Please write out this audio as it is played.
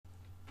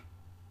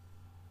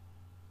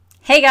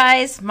Hey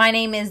guys, my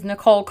name is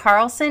Nicole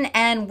Carlson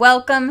and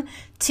welcome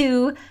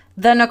to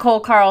the Nicole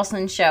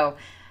Carlson Show.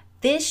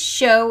 This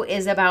show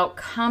is about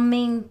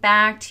coming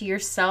back to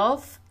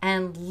yourself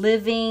and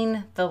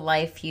living the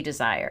life you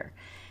desire.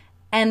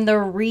 And the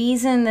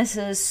reason this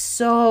is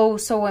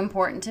so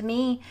important to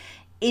me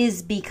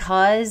is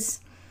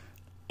because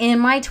in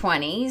my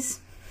 20s,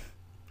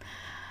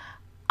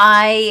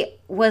 I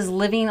was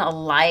living a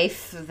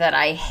life that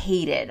I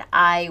hated.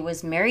 I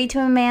was married to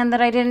a man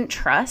that I didn't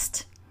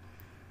trust.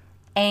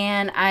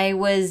 And I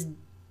was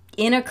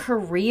in a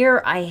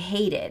career I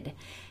hated.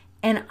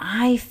 And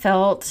I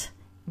felt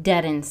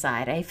dead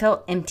inside. I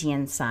felt empty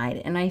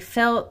inside. And I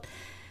felt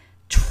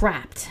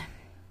trapped.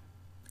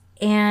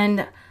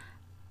 And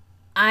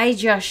I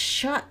just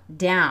shut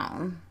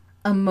down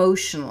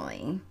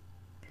emotionally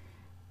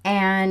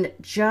and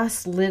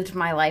just lived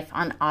my life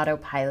on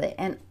autopilot.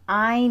 And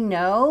I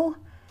know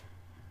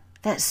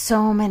that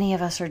so many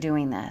of us are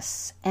doing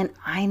this. And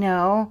I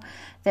know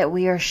that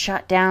we are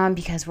shut down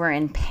because we're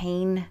in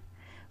pain.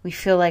 We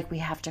feel like we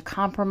have to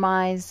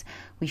compromise.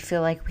 We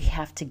feel like we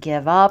have to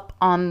give up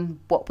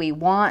on what we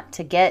want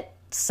to get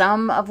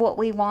some of what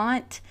we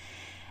want.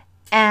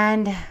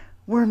 And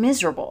we're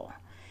miserable.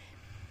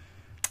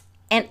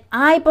 And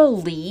I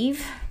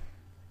believe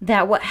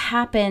that what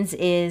happens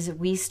is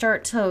we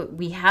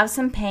have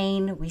some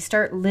pain. We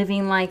start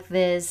living like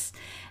this.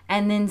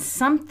 And then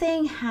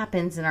something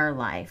happens in our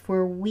life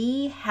where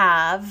we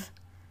have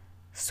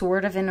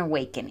sort of an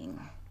awakening.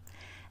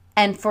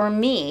 And for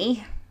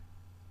me,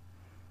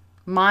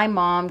 my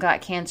mom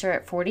got cancer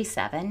at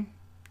 47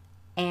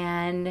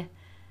 and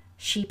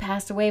she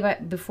passed away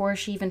before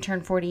she even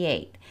turned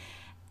 48.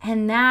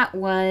 And that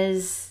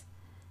was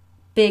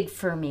big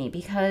for me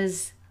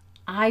because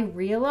I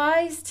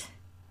realized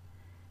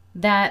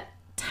that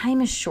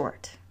time is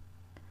short.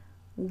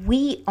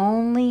 We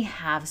only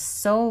have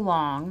so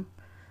long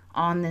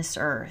on this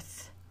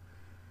earth.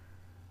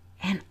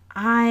 And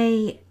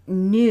I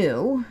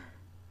knew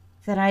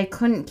that I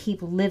couldn't keep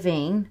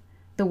living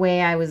the way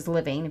I was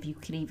living, if you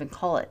could even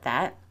call it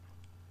that.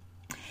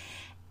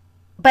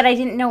 But I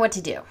didn't know what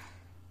to do.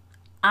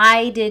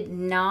 I did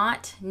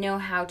not know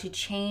how to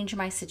change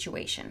my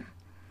situation.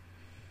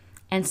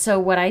 And so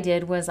what I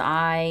did was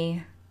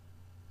I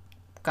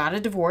got a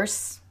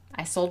divorce.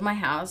 I sold my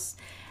house.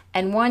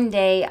 And one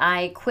day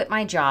I quit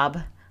my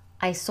job.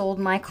 I sold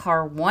my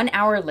car 1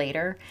 hour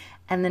later.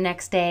 And the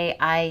next day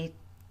I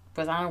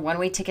was on a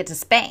one-way ticket to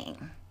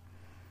Spain.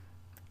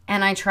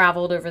 And I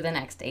traveled over the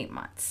next 8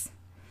 months.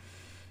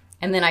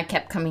 And then I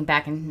kept coming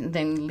back and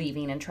then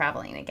leaving and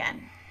traveling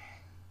again.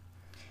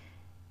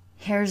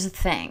 Here's the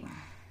thing.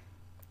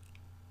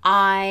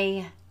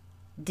 I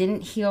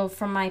didn't heal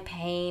from my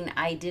pain.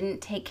 I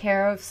didn't take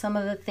care of some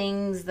of the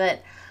things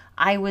that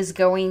I was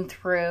going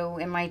through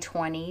in my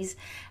 20s.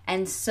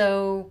 And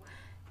so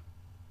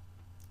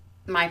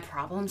my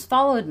problems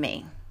followed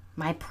me.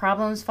 My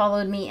problems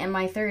followed me in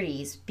my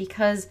 30s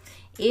because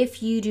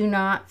if you do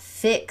not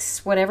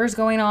fix whatever's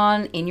going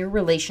on in your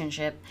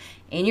relationship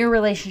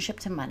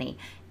to money,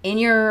 in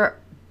your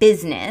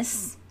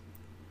business,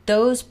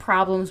 those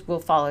problems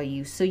will follow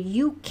you. So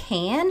you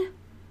can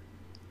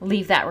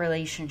leave that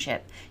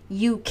relationship.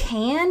 You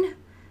can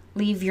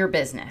leave your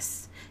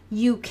business.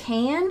 You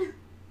can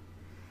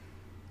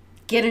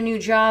get a new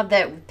job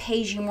that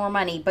pays you more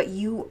money, but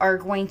you are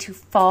going to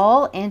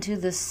fall into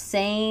the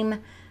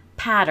same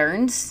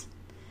patterns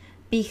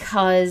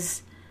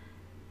because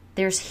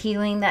there's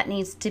healing that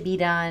needs to be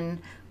done.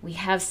 We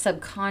have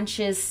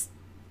subconscious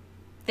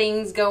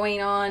things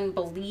going on,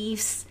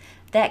 beliefs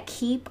that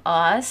keep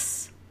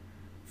us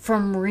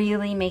from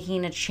really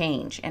making a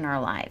change in our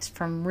lives,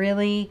 from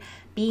really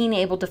being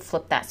able to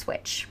flip that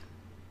switch.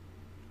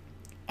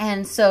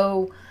 And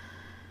so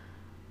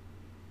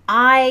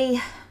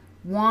I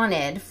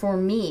wanted for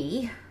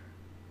me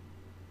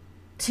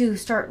to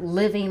start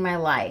living my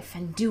life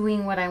and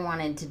doing what I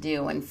wanted to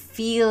do and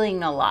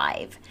feeling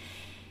alive.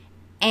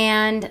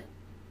 And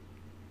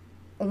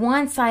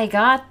once I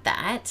got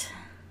that,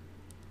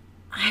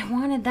 I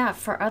wanted that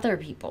for other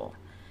people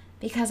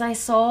because I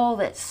saw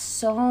that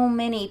so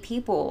many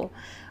people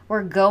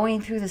were going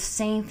through the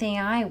same thing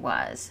I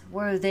was,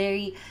 where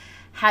they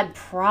had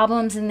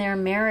problems in their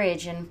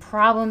marriage and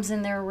problems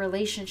in their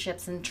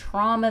relationships and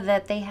trauma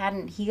that they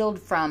hadn't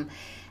healed from.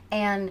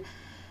 And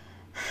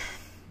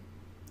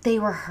they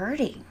were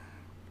hurting.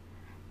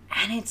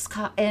 And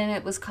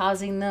it was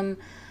causing them,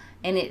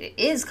 and it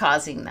is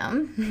causing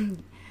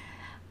them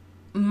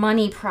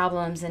money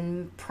problems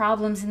and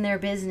problems in their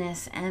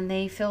business, and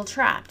they feel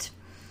trapped.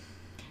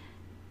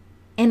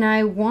 And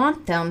I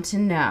want them to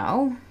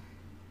know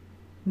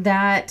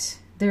that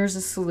there's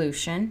a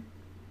solution,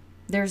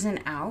 there's an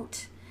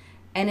out,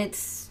 and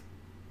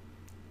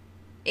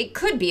it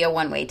could be a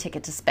one-way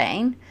ticket to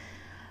Spain,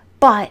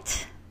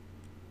 but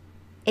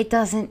it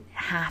doesn't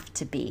have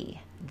to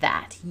be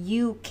that.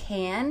 You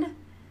can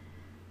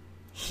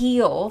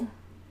heal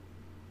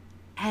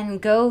and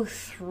go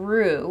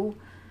through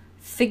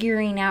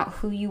figuring out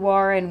who you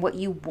are and what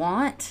you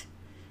want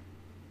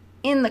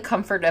in the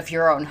comfort of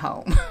your own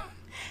home.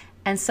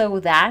 And so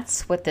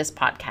that's what this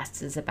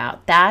podcast is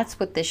about. That's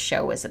what this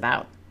show is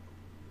about.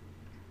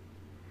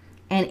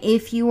 And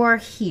if you are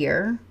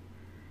here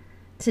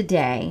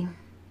today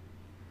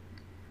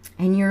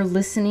and you're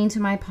listening to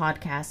my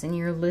podcast and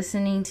you're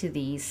listening to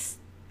these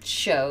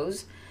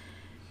shows,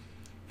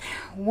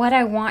 what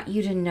I want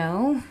you to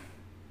know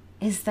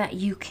is that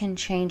you can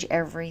change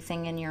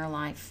everything in your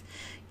life.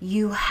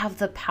 You have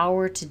the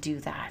power to do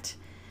that.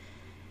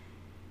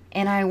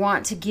 And I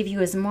want to give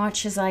you as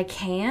much as I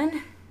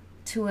can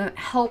to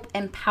help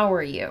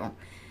empower you.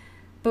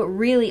 But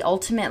really,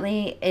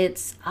 ultimately,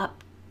 it's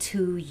up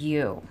to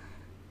you.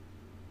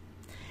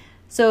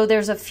 So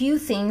there's a few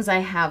things I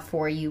have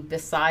for you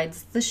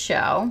besides the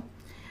show.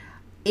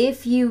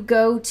 If you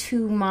go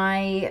to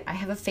I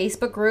have a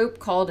Facebook group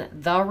called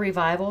The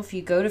Revival. If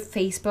you go to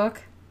Facebook,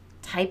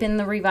 type in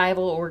The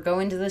Revival or go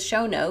into the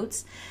show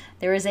notes,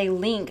 there is a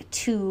link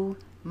to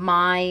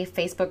my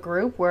Facebook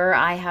group where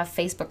I have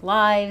Facebook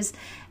Lives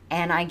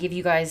and I give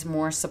you guys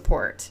more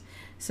support.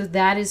 So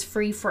that is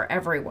free for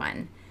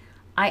everyone.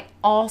 I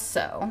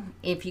also,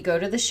 if you go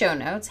to the show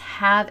notes,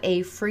 have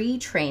a free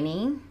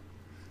training,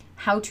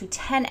 how to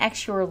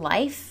 10x your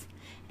life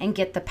and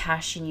get the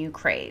passion you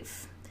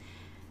crave.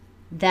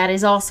 That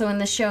is also in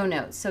the show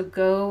notes. So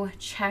go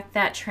check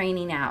that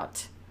training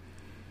out.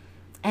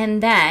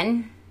 And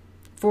then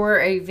for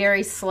a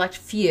very select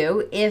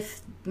few,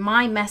 if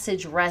my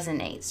message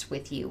resonates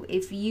with you,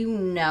 if you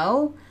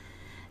know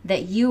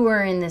that you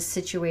are in this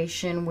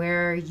situation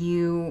where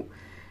you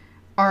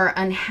are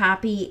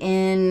unhappy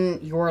in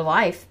your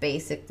life,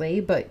 basically,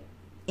 but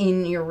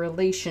in your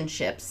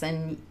relationships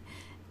and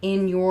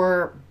in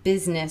your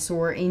business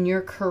or in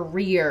your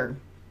career,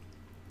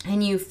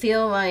 and you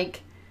feel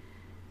like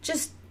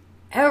just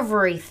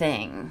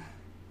everything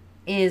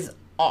is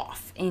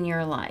off in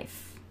your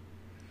life,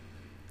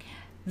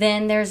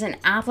 then there's an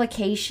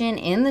application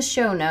in the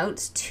show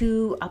notes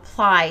to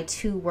apply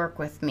to work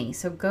with me.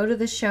 So go to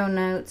the show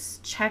notes,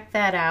 check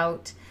that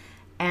out,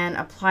 and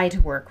apply to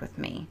work with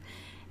me.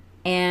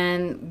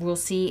 And we'll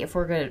see if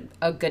we're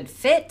a good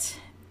fit,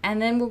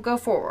 and then we'll go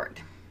forward.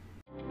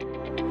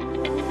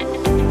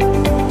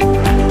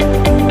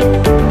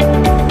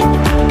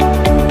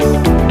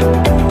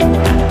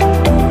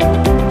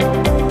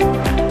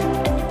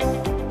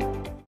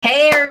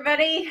 Hey,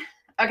 everybody.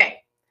 Okay.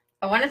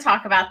 I want to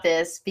talk about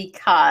this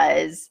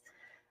because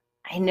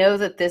I know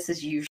that this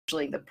is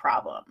usually the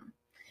problem.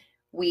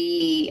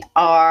 We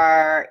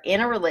are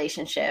in a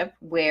relationship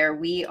where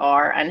we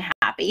are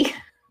unhappy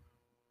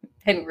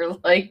and we're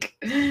like,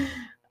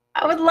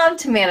 I would love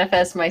to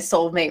manifest my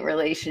soulmate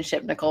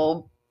relationship,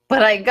 Nicole,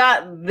 but I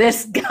got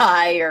this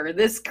guy or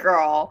this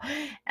girl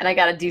and I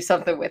got to do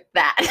something with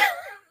that.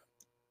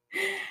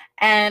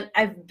 And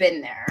I've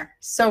been there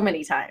so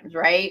many times,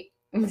 right?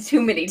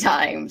 Too many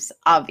times,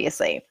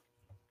 obviously.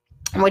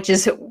 Which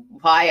is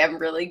why I'm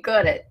really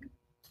good at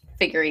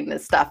figuring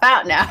this stuff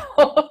out now.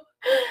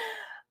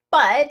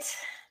 But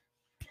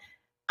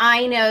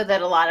I know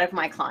that a lot of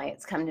my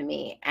clients come to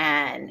me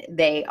and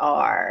they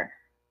are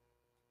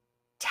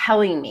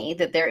telling me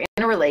that they're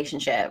in a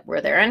relationship where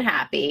they're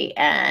unhappy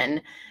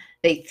and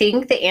they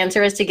think the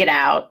answer is to get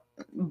out,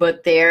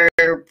 but they're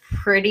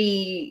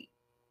pretty,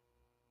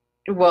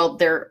 well,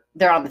 they're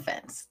on the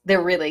fence.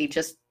 They're really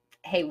just,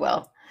 hey,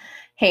 Will,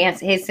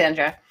 hey,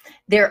 Sandra,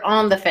 they're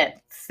on the fence.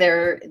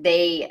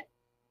 They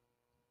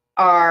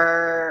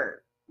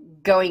are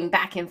going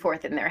back and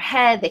forth in their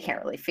head. They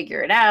can't really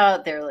figure it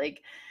out. They're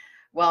like,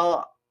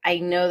 well, I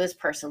know this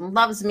person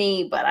loves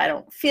me, but I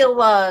don't feel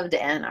loved,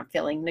 and I'm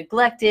feeling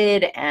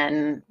neglected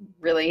and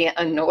really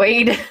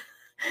annoyed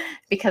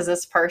because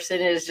this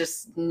person is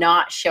just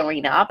not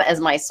showing up as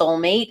my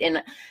soulmate.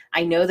 And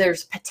I know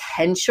there's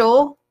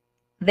potential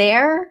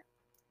there.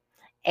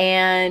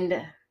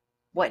 And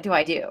what do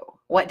I do?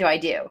 What do I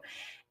do?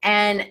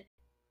 And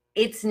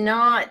it's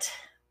not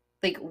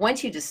like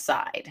once you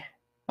decide,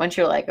 once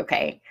you're like,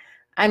 okay,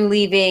 I'm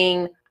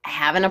leaving, I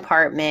have an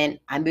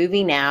apartment, I'm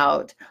moving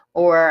out,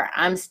 or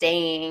I'm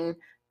staying,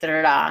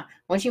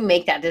 once you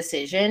make that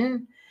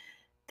decision,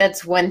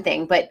 that's one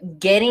thing. But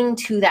getting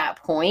to that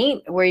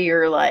point where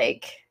you're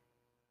like,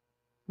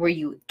 where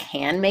you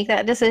can make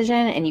that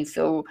decision and you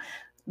feel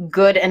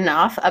good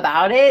enough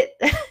about it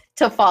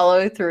to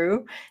follow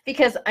through.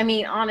 Because, I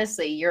mean,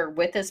 honestly, you're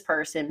with this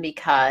person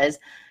because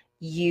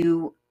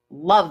you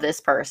love this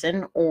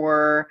person,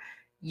 or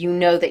you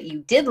know that you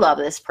did love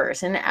this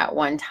person at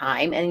one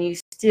time and you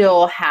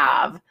still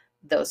have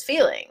those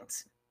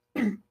feelings,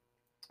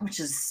 which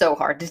is so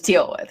hard to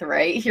deal with,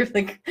 right? You're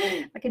like,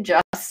 I could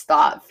just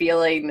stop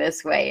feeling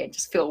this way and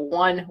just feel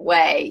one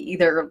way,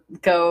 either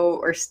go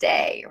or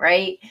stay,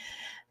 right?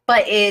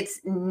 But it's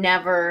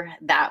never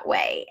that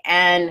way.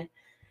 And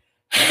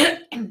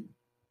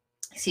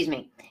excuse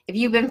me, if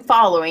you've been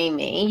following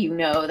me, you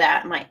know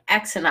that my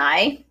ex and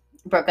I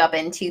broke up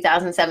in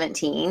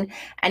 2017.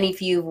 And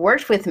if you've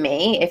worked with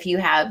me, if you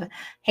have,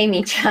 hey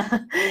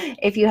Micha,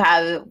 if you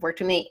have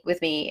worked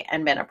with me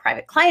and been a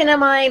private client of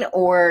mine,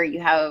 or you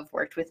have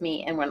worked with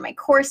me in one of my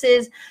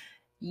courses,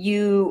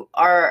 you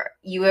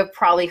have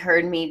probably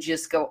heard me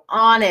just go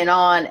on and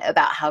on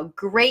about how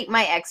great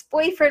my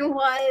ex-boyfriend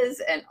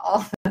was and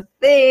all the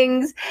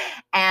things.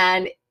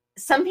 And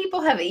some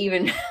people have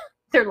even,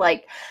 they're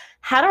like,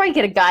 how do I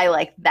get a guy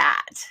like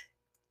that?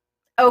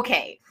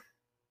 Okay.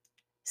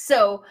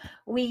 So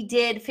we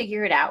did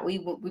figure it out. We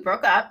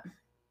broke up,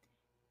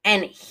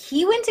 and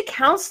he went to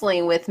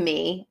counseling with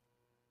me,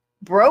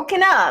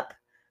 broken up,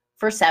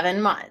 for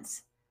 7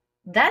 months.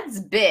 That's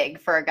big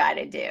for a guy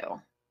to do.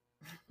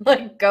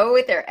 Like, go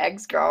with their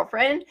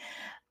ex-girlfriend.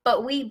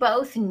 But we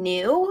both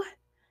knew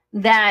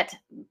that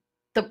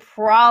the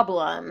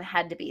problem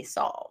had to be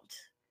solved.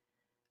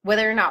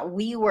 Whether or not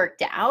we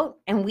worked out,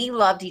 and we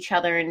loved each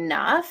other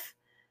enough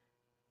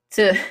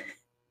to,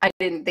 I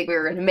didn't think we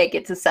were going to make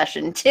it to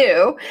session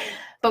 2,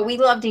 but we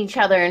loved each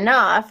other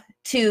enough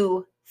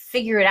to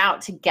figure it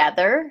out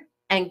together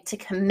and to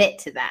commit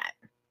to that.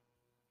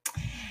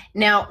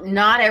 Now,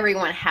 not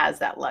everyone has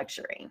that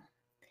luxury,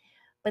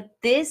 but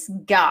this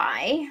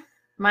guy,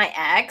 my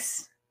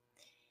ex,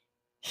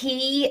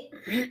 he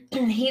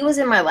was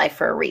in my life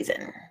for a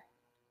reason,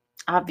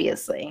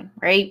 obviously,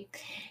 right?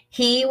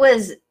 He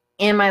was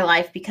in my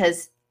life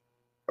because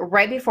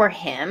right before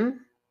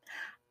him,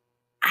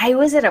 I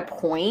was at a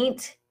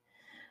point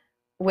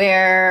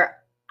where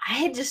I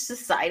had just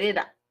decided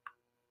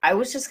I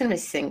was just going to be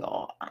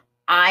single.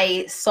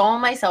 I saw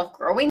myself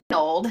growing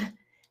old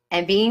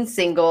and being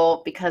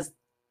single because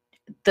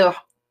there's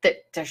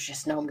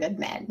just no good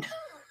men.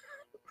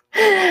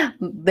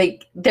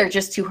 Like, they're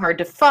just too hard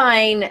to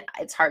find.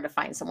 It's hard to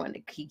find someone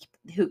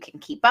who can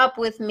keep up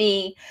with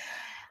me.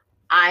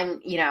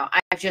 I'm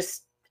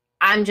just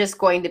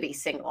going to be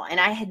single. And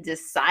I had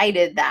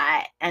decided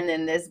that. And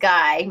then this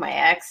guy, my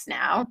ex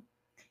now,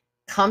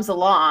 comes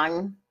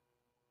along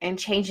and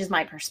changes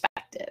my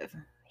perspective.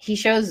 He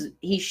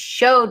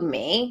showed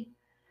me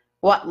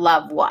what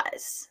love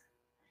was.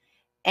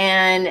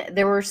 And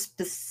there were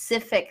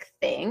specific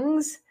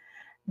things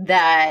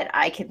that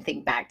I can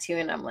think back to,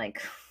 and I'm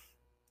like,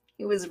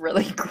 he was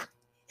really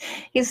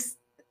he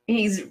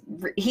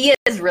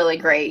is really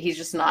great. He's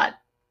just not,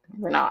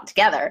 we're not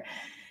together.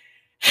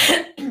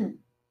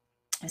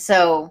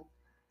 So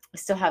I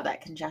still have that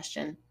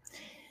congestion.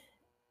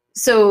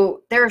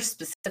 So there are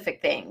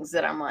specific things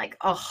that I'm like,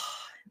 oh,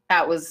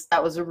 that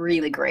was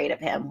really great of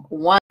him.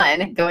 One,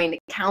 going to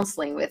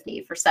counseling with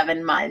me for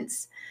 7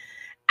 months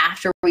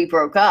after we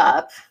broke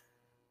up,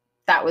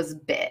 that was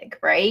big,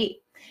 right?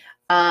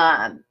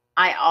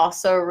 I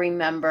also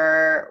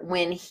remember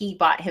when he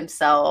bought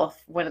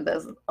himself one of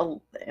those,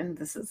 and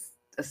this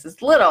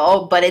is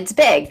little, but it's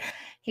big.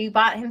 He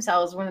bought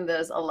himself one of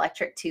those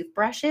electric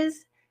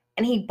toothbrushes,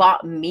 and he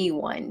bought me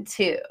one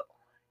too.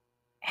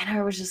 And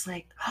I was just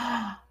like,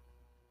 oh,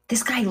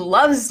 this guy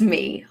loves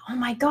me. Oh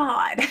my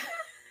God.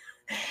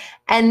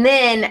 And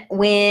then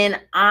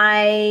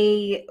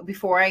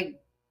before I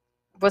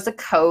was a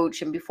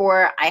coach and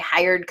before I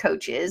hired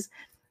coaches,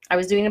 I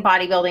was doing a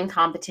bodybuilding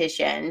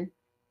competition,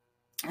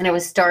 and I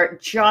was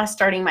just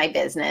starting my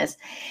business.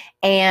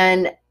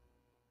 And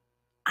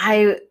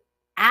I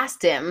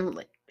asked him,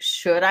 like,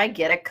 should I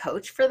get a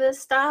coach for this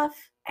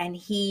stuff? And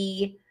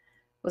he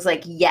was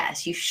like,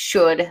 yes, you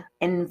should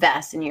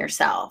invest in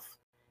yourself.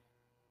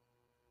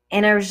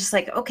 And I was just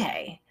like,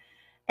 okay.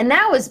 And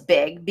that was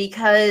big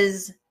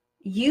because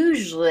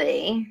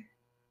usually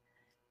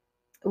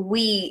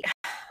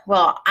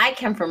I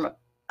come from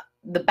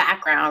the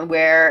background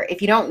where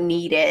if you don't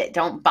need it,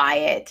 don't buy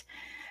it.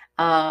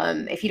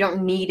 If you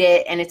don't need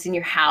it and it's in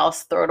your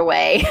house, throw it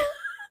away.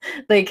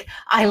 Like,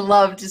 I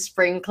love to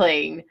spring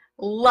clean.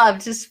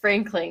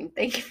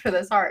 Thank you for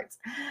those hearts.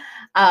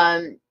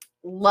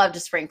 Love to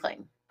spring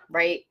clean,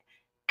 right?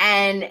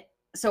 And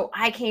so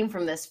I came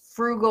from this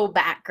frugal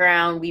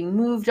background. We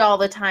moved all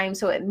the time.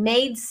 So it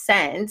made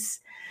sense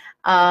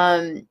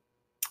that,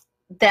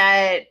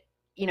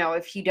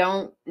 if you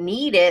don't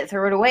need it,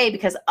 throw it away,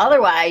 because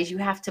otherwise you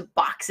have to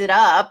box it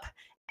up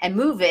and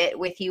move it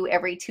with you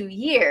every 2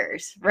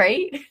 years,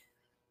 right?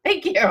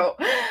 Thank you.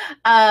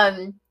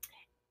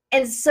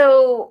 And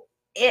so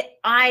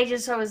I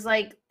was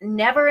like,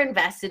 never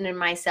invested in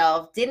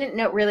myself,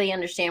 didn't really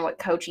understand what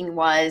coaching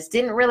was,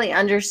 didn't really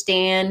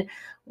understand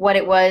what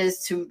it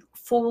was to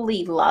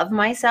fully love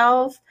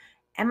myself.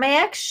 And my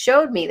ex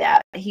showed me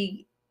that.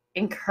 He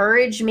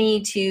encouraged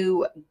me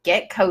to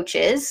get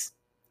coaches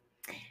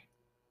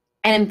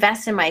and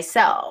invest in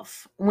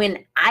myself.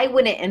 When I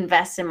wouldn't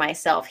invest in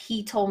myself,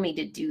 he told me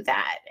to do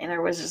that. And I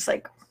was just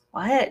like,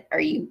 what? Are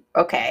you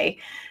okay?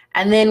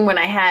 And then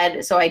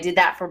I did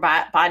that for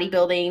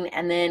bodybuilding.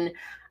 And then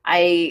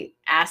I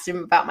asked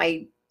him about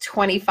my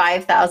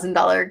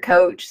 $25,000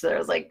 coach. So I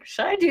was like,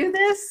 should I do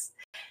this?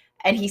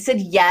 And he said,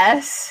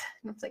 yes.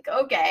 I was like,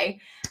 okay.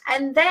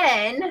 And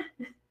then,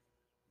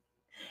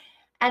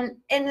 and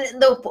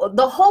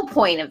the whole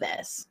point of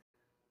this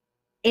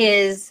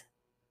is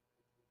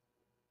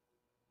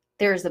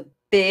there's a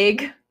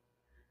big,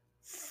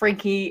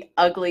 freaky,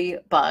 ugly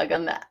bug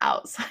on the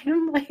outside of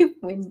my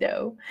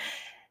window.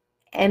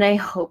 And I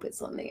hope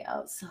it's on the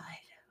outside.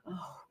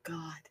 Oh,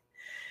 God.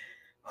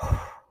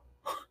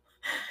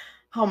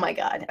 Oh my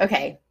God.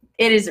 Okay.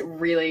 It is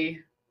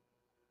really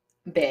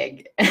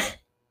big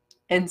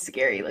and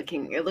scary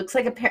looking. It looks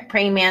like a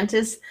praying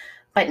mantis,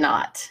 but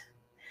not.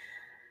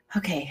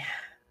 Okay.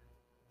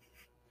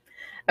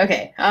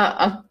 Okay.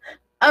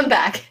 I'm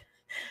back.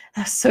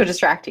 That's so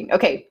distracting.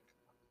 Okay.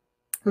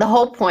 The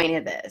whole point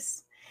of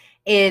this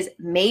is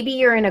maybe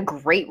you're in a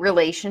great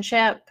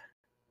relationship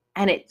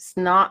and it's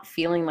not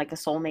feeling like a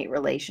soulmate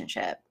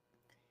relationship.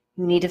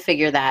 You need to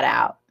figure that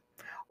out.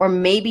 Or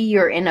maybe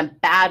you're in a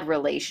bad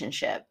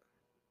relationship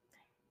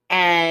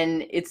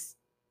and it's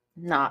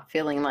not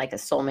feeling like a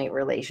soulmate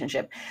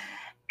relationship.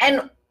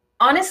 And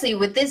honestly,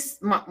 with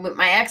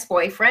my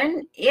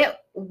ex-boyfriend, it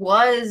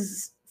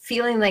was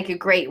feeling like a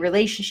great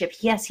relationship.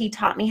 Yes, he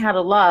taught me how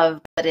to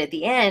love, but at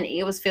the end,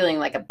 it was feeling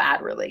like a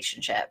bad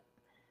relationship.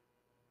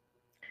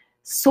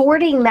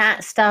 Sorting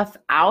that stuff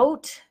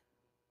out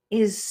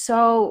is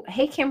so,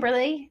 hey,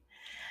 Kimberly,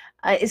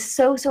 is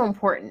so, so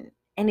important.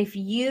 And if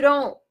you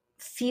don't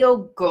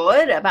feel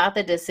good about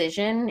the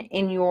decision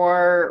in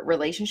your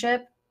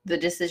relationship, the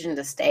decision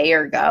to stay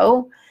or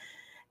go,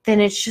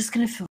 then it's just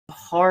going to feel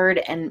hard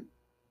and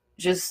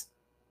just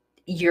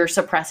you're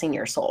suppressing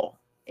your soul.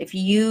 If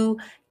you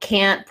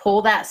can't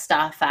pull that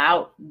stuff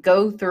out,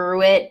 go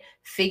through it,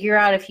 figure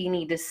out if you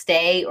need to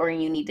stay or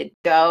you need to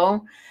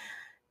go,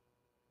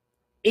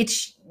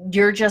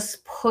 you're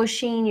just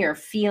pushing your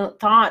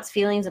thoughts,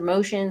 feelings,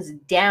 emotions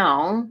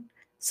down,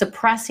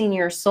 suppressing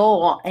your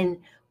soul. And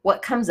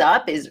what comes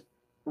up is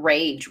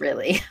rage,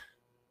 really.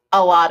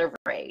 A lot of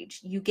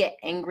rage. You get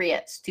angry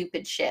at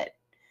stupid shit.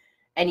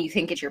 And you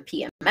think it's your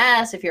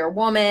PMS if you're a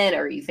woman,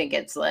 or you think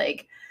it's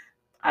like,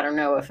 I don't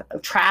know, if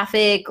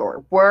traffic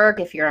or work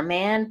if you're a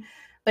man.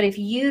 But if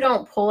you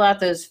don't pull out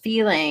those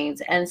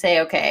feelings and say,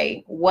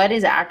 okay, what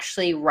is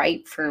actually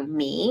right for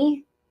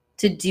me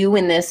to do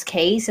in this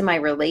case in my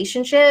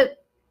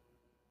relationship,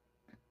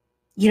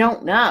 you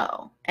don't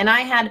know. And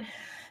I had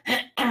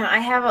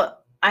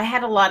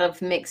a lot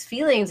of mixed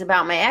feelings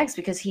about my ex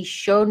because he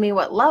showed me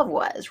what love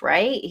was,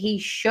 right? He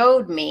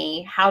showed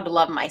me how to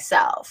love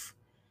myself.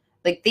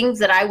 Like things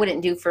that I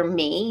wouldn't do for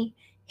me,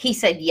 he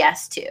said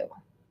yes to.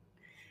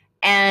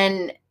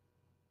 And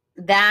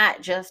that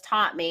just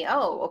taught me,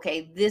 oh,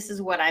 okay, this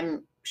is what I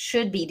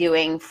should be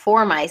doing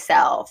for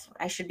myself.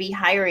 I should be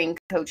hiring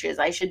coaches.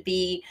 I should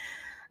be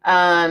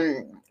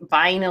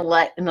buying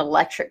an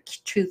electric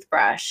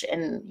toothbrush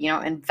and,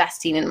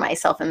 investing in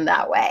myself in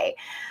that way.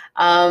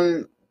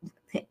 So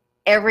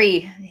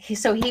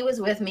he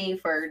was with me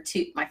for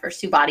my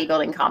first 2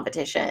 bodybuilding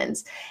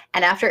competitions.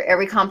 And after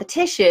every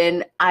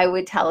competition, I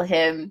would tell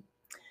him,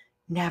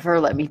 never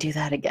let me do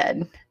that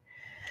again.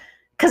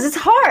 Because it's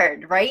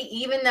hard, right?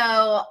 Even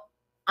though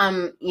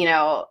I'm,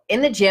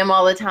 in the gym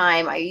all the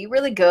time, I eat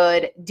really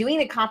good.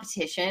 Doing a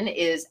competition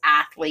is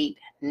athlete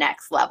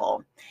next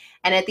level.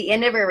 And at the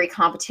end of every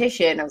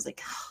competition, I was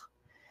like, oh,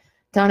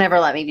 don't ever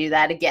let me do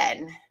that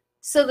again.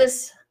 So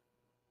this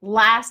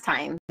last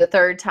time, the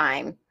 3rd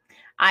time,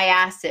 I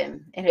asked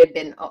him, it had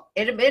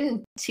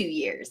been 2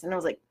 years. And I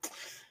was like,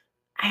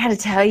 I got to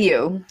tell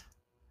you,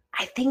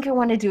 I think I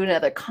want to do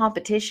another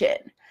competition.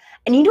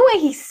 And you know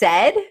what he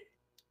said?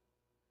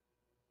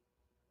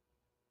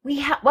 We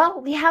have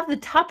the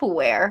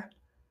Tupperware.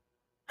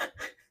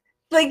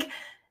 Like,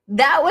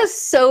 that was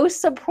so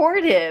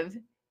supportive.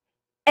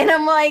 And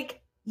I'm like,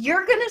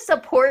 you're going to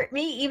support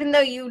me even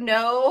though you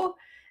know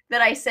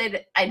that I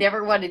said I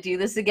never want to do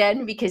this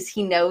again, because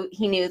he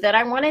knew that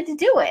I wanted to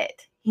do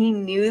it. He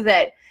knew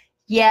that,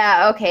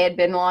 yeah, okay, it had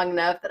been long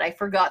enough that I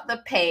forgot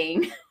the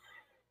pain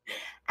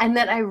and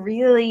that I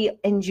really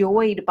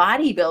enjoyed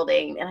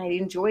bodybuilding and I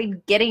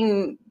enjoyed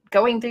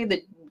going through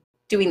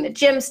doing the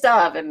gym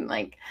stuff and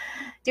like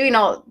doing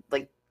all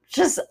I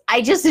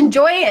just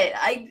enjoy it.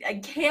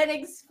 I can't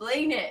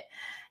explain it.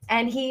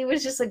 And he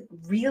was just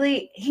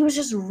really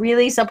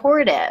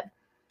supportive.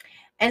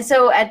 And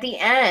so at the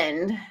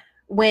end,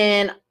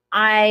 when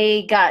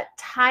I got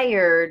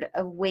tired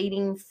of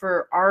waiting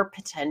for our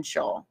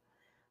potential,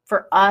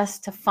 for us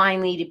to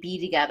finally to be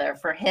together,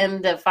 for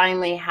him to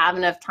finally have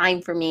enough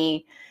time for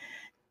me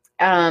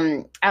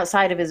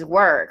outside of his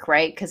work,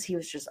 right? Because he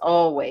was just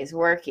always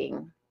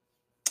working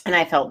and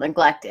I felt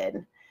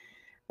neglected.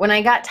 When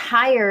I got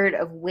tired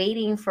of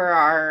waiting for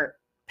our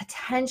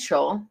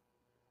potential,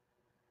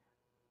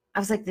 I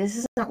was like, this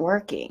isn't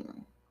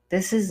working.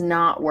 This is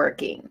not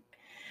working.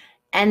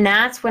 And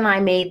that's when I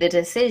made the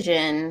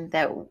decision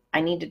that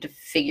I needed to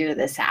figure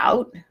this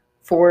out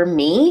for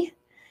me.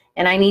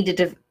 And I needed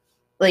to,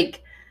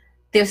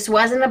 this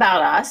wasn't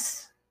about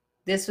us.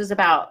 This was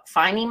about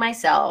finding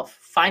myself,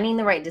 finding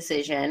the right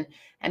decision,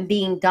 and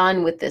being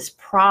done with this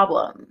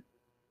problem.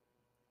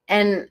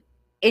 And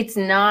it's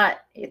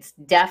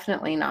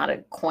definitely not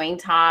a coin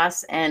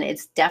toss. And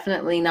it's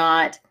definitely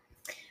not,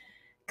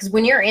 because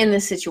when you're in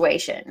this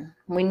situation,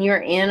 when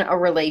you're in a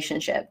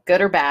relationship,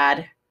 good or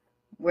bad,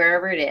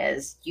 wherever it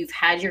is, you've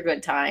had your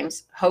good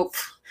times,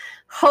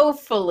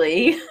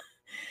 hopefully,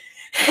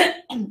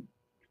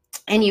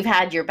 and you've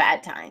had your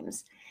bad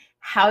times.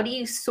 How do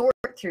you sort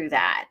through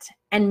that?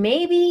 And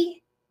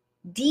maybe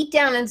deep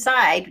down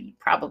inside,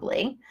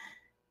 probably,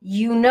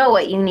 you know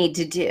what you need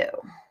to do.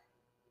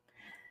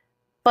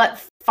 But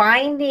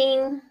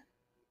finding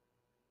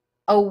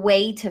a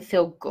way to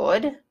feel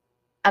good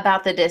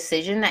about the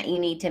decision that you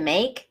need to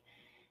make,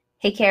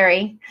 hey,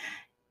 Carrie,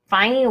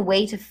 finding a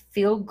way to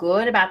feel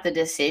good about the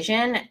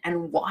decision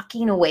and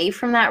walking away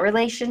from that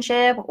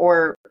relationship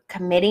or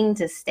committing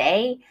to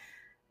stay,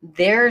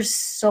 there's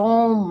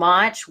so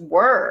much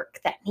work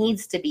that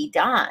needs to be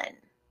done.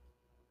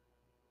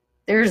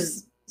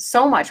 There's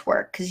so much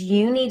work because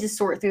you need to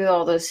sort through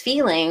all those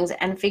feelings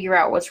and figure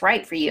out what's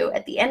right for you.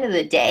 At the end of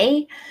the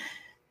day,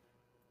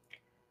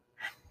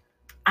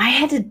 I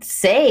had to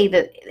say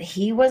that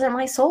he wasn't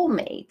my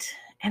soulmate.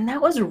 And that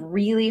was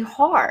really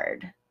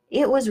hard.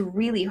 It was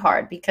really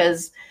hard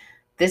because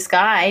this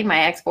guy, my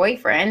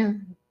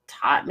ex-boyfriend,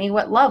 taught me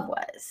what love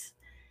was.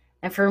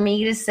 And for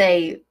me to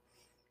say,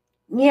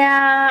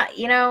 yeah,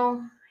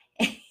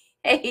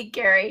 hey,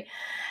 Carrie,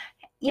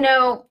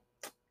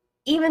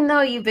 even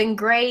though you've been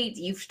great,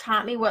 you've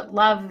taught me what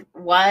love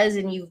was,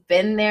 and you've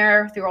been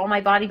there through all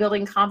my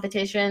bodybuilding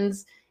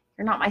competitions,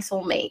 you're not my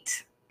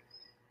soulmate.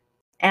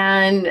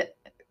 And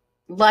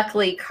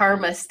luckily,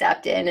 karma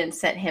stepped in and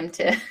sent him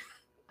to,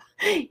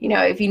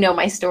 if you know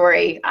my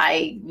story,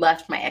 I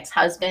left my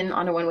ex-husband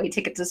on a one-way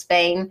ticket to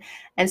Spain.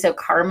 And so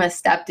karma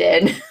stepped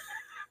in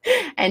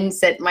and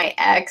sent my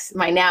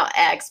now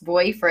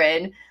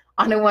ex-boyfriend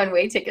on a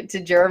one-way ticket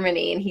to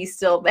Germany, and he's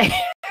still there.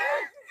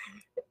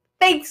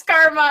 Thanks,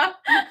 karma.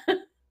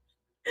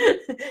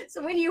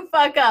 So when you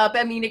fuck up,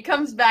 it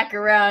comes back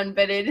around,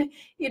 but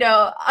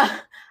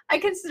I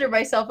consider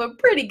myself a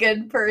pretty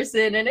good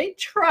person and I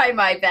try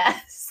my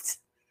best.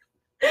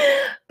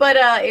 But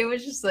it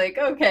was just like,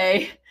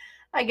 okay,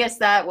 I guess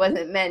that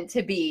wasn't meant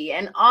to be.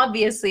 And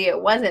obviously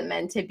it wasn't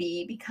meant to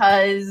be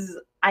because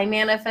I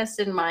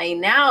manifested my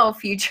now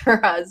future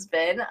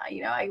husband.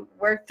 I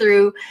worked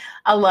through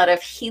a lot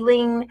of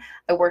healing.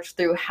 I worked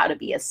through how to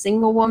be a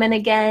single woman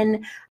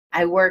again.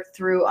 I worked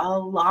through a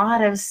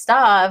lot of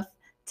stuff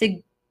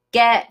to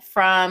get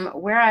from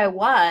where I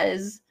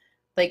was.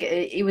 Like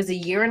it was a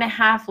year and a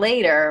half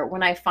later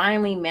when I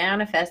finally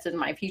manifested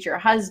my future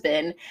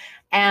husband.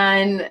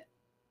 And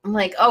I'm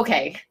like,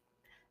 okay,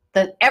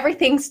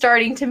 everything's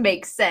starting to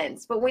make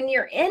sense. But when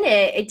you're in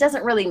it, it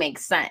doesn't really make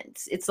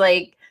sense. It's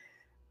like,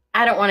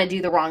 I don't want to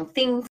do the wrong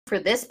thing for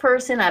this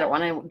person. I don't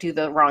want to do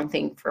the wrong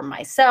thing for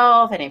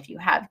myself. And if you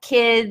have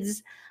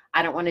kids,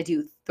 I don't want to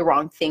do the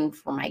wrong thing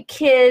for my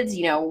kids.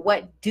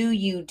 What do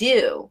you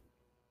do?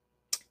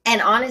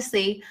 And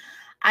honestly,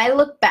 I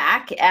look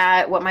back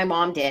at what my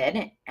mom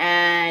did,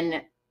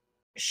 and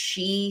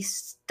she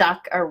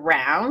stuck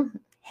around.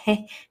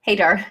 Hey,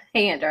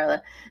 Aunt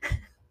Darla.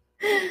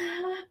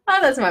 Oh,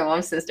 that's my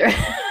mom's sister.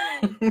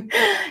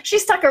 She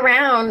stuck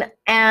around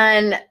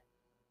and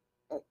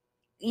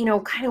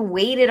kind of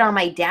waited on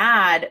my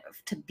dad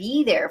to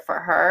be there for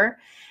her.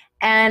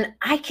 And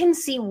I can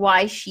see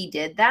why she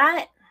did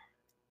that.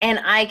 And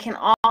I can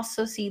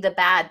also see the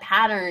bad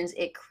patterns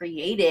it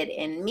created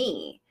in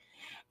me.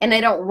 And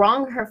I don't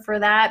wrong her for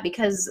that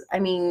because,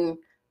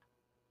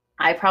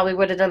 I probably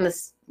would have done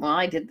this. Well,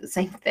 I did the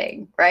same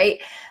thing, right?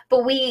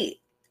 But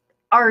we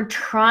are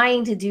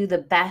trying to do the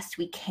best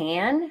we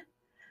can.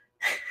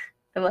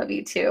 I love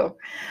you too.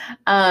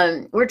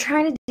 We're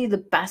trying to do the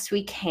best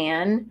we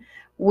can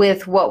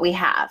with what we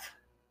have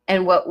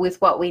and with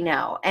what we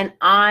know. And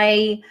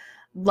I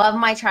love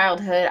my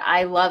childhood.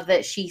 I love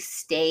that she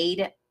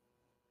stayed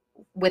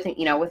with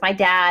my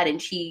dad,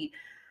 and she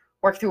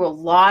worked through a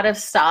lot of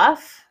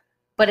stuff.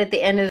 But at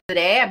the end of the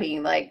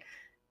day,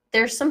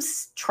 there's some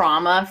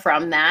trauma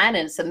from that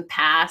and some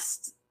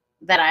past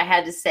that I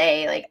had to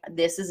say, like,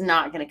 this is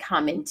not going to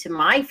come into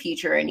my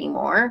future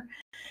anymore.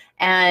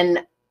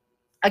 And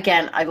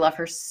again, I love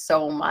her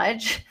so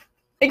much.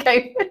 Like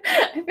I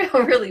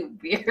feel really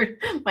weird.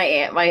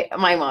 My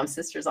mom's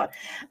sister's on.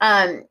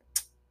 I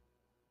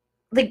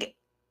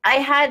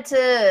had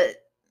to,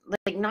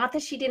 not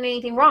that she did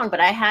anything wrong, but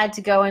I had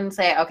to go and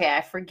say, okay,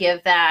 I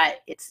forgive that.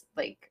 It's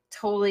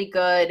totally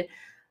good.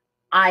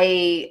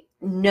 I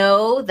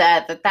know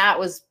that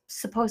was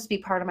supposed to be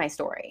part of my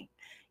story,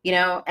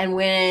 and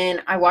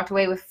when I walked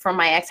away from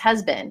my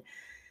ex-husband,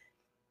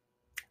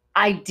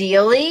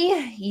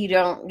 ideally,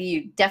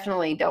 you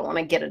definitely don't want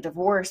to get a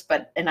divorce,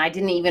 and I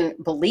didn't even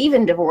believe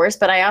in divorce,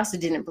 but I also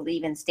didn't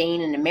believe in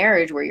staying in a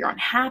marriage where you're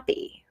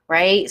unhappy,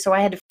 right? So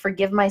I had to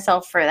forgive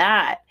myself for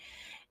that.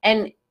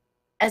 And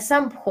at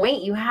some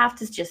point, you have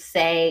to just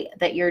say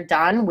that you're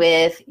done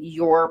with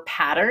your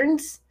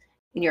patterns,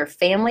 your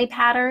family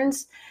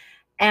patterns,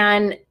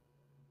 and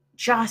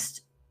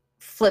just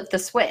flip the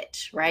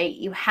switch, right?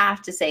 You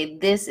have to say,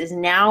 this is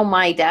now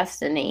my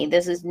destiny.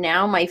 This is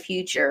now my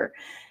future.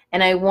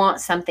 And I want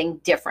something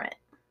different.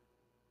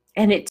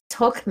 And it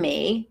took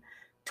me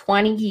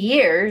 20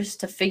 years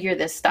to figure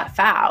this stuff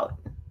out,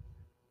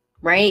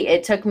 right?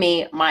 It took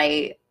me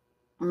my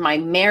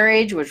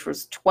marriage, which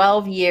was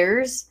 12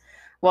 years.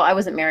 Well, I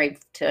wasn't married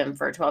to him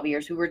for 12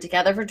 years. We were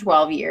together for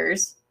 12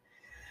 years.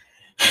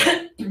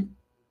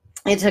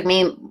 It took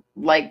me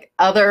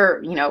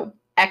other,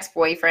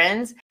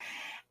 ex-boyfriends.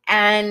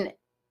 And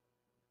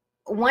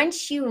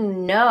once you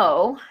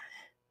know,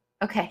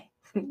 okay,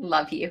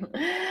 love you.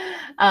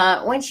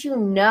 Once you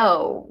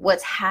know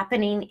what's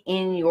happening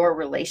in your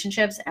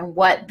relationships and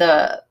what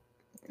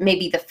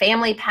maybe the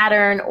family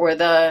pattern or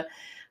the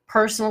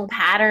personal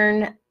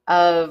pattern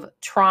of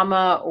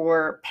trauma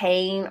or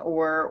pain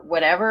or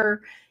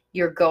whatever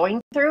you're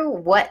going through,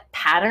 what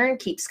pattern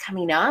keeps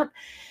coming up,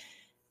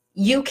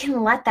 you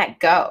can let that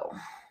go.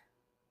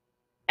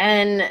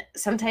 And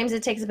sometimes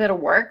it takes a bit of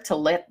work to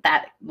let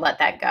that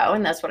go.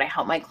 And that's what I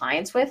help my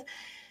clients with.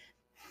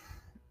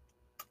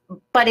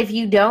 But if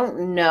you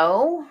don't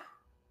know,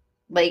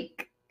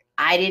 like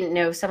I didn't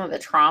know some of the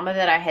trauma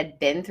that I had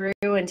been through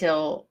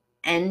until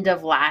end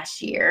of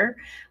last year,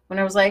 when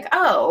I was like,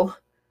 oh,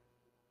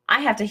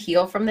 I have to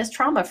heal from this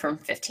trauma from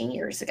 15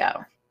 years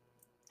ago,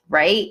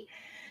 right?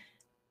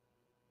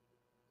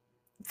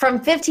 From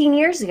 15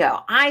 years ago,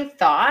 I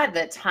thought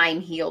that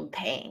time healed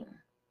pain.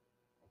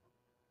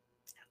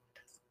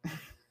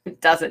 It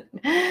doesn't.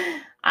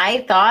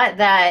 I thought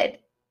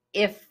that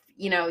if,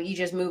 you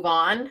just move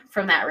on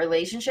from that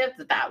relationship,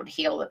 that would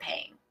heal the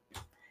pain.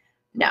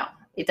 No,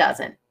 it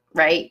doesn't,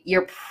 right?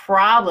 Your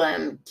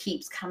problem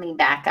keeps coming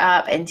back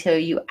up until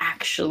you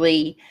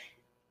actually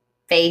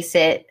face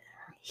it,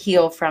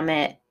 heal from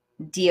it,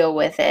 deal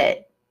with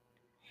it,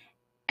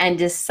 and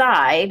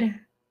decide.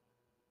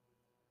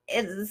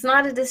 It's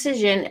not a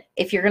decision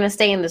if you're going to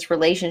stay in this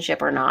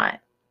relationship or not,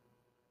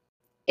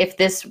 if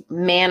this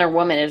man or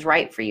woman is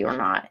right for you or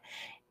not.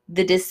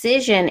 The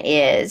decision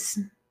is,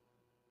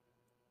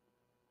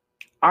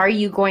 are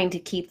you going to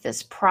keep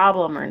this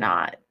problem or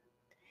not?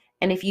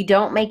 And if you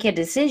don't make a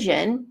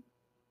decision,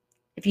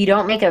 if you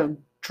don't make a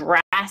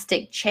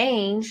drastic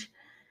change,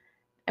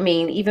 I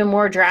mean, even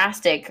more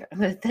drastic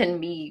than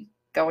me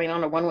going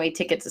on a one-way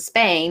ticket to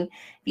Spain,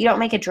 if you don't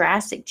make a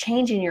drastic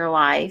change in your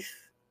life,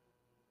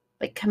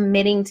 like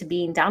committing to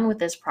being done with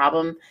this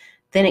problem,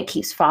 then it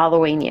keeps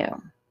following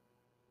you.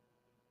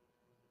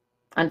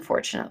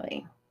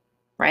 Unfortunately,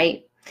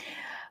 right?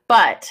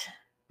 But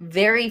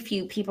very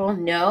few people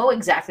know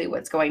exactly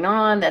what's going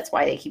on. That's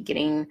why they keep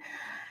getting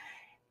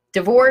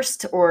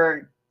divorced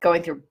or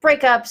going through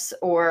breakups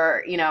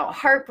or,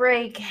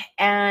 heartbreak.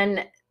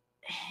 And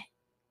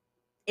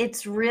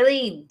it's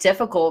really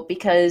difficult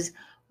because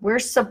we're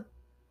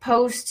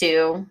supposed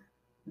to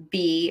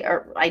be,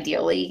 or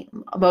ideally,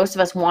 most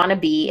of us want to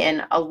be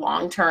in a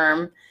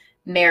long-term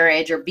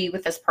marriage or be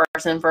with this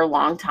person for a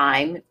long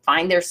time,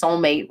 find their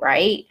soulmate,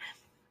 right?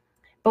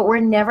 But we're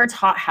never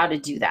taught how to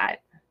do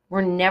that.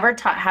 We're never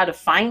taught how to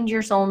find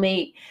your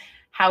soulmate,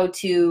 how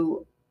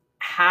to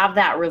have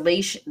that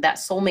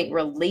soulmate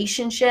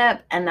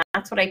relationship. And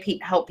that's what I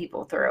help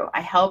people through.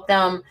 I help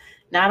them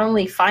not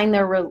only find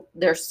their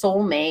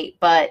soulmate,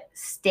 but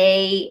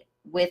stay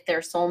with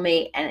their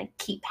soulmate and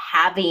keep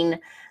having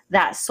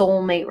that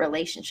soulmate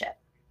relationship.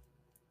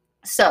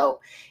 So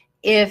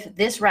if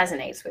this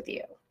resonates with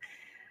you,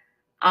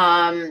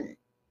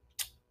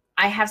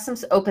 I have some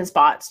open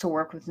spots to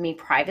work with me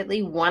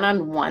privately,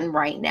 one-on-one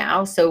right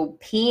now. So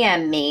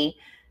PM me,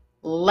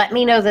 let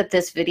me know that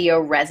this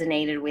video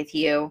resonated with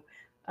you.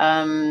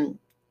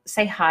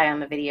 Say hi on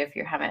the video if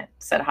you haven't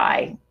said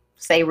hi.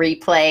 Say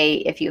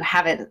replay if you're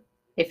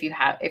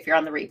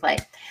on the replay.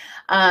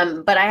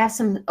 But I have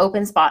some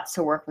open spots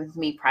to work with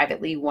me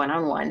privately,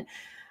 one-on-one,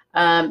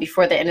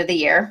 before the end of the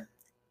year.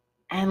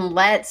 And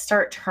let's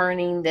start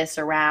turning this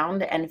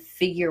around and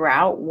figure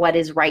out what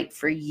is right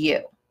for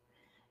you.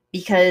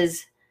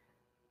 Because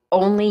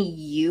only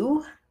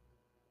you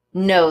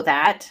know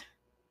that.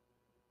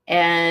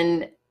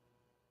 And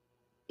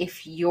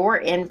if you're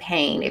in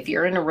pain, if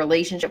you're in a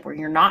relationship where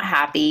you're not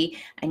happy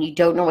and you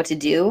don't know what to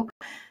do,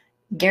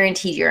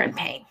 guaranteed you're in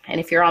pain. And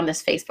if you're on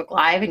this Facebook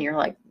Live and you're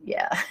like,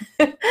 yeah,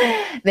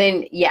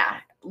 then yeah,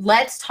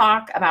 let's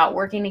talk about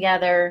working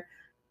together.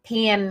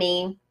 PM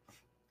me.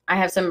 I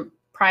have some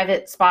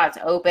private spots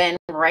open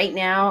right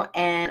now,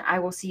 and I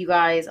will see you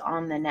guys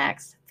on the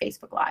next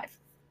Facebook Live.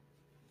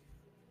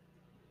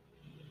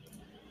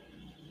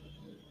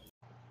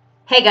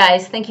 Hey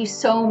guys, thank you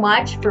so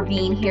much for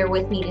being here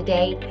with me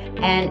today.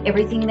 And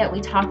everything that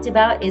we talked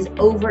about is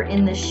over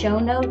in the show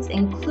notes,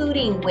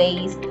 including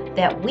ways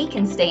that we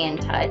can stay in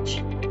touch.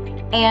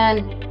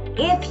 And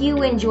if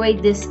you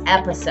enjoyed this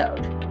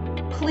episode,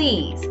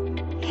 please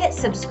hit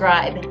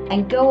subscribe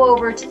and go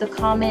over to the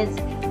comments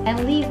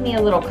and leave me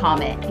a little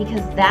comment,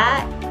 because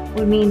that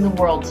would mean the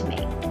world to me.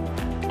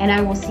 And I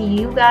will see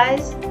you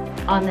guys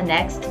on the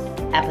next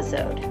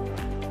episode.